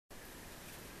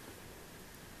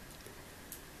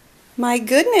My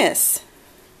goodness.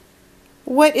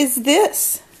 What is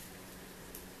this?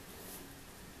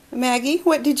 Maggie,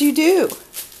 what did you do?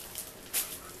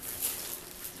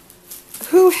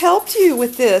 Who helped you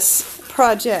with this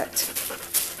project?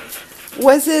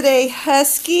 Was it a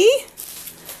Husky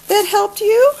that helped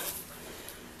you?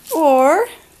 Or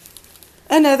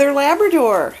another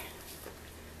Labrador?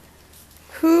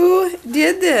 Who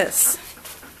did this?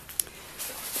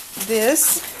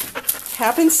 This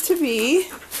happens to be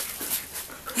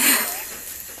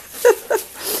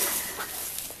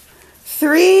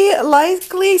three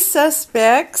likely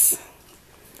suspects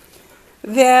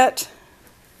that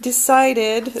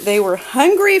decided they were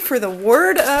hungry for the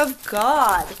Word of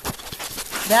God.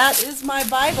 That is my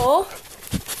Bible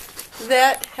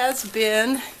that has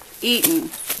been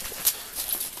eaten.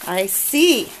 I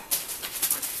see.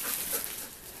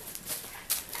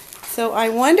 So I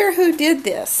wonder who did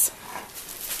this.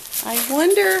 I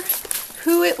wonder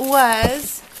who it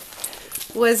was.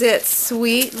 Was it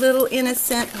sweet little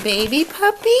innocent baby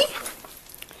puppy?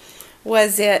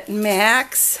 Was it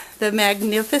Max the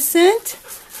Magnificent?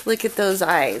 Look at those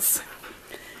eyes.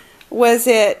 Was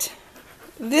it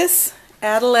this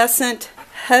adolescent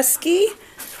Husky?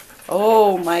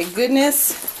 Oh my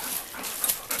goodness.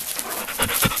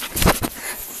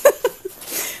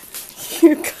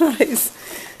 You guys,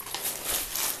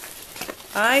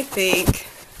 I think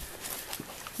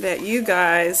that you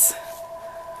guys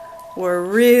were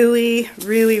really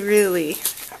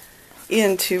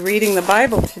into reading the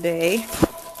Bible today.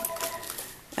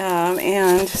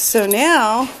 And so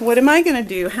now, what am I going to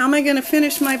do? How am I going to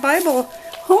finish my Bible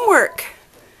homework?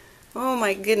 Oh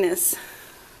my goodness.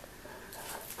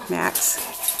 Max,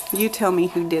 you tell me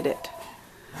who did it.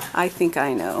 I think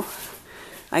I know.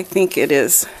 I think it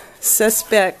is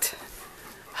suspect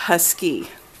Husky,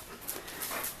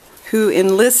 who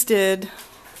enlisted,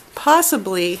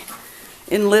 possibly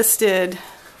enlisted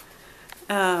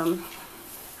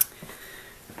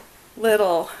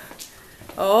little,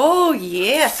 oh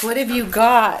yes, what have you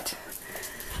got?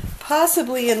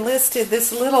 Possibly enlisted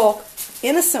this little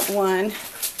innocent one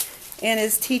and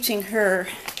is teaching her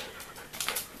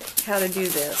how to do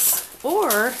this.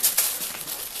 Or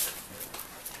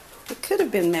it could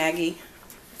have been Maggie.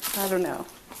 I don't know.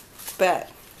 But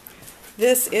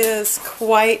this is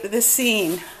quite the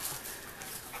scene.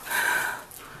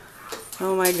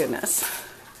 Oh my goodness.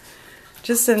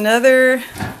 Just another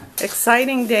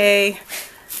exciting day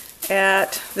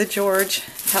at the George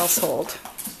household.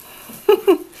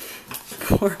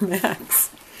 Poor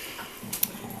Max.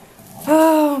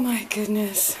 Oh my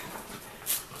goodness.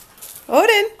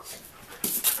 Odin.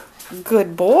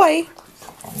 Good boy.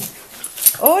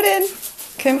 Odin,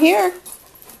 come here.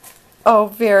 Oh,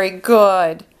 very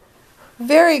good.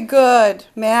 Very good,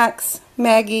 Max,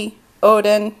 Maggie,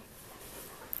 Odin.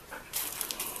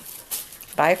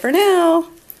 Bye for now.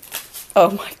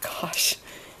 Oh my gosh,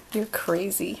 you're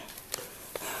crazy.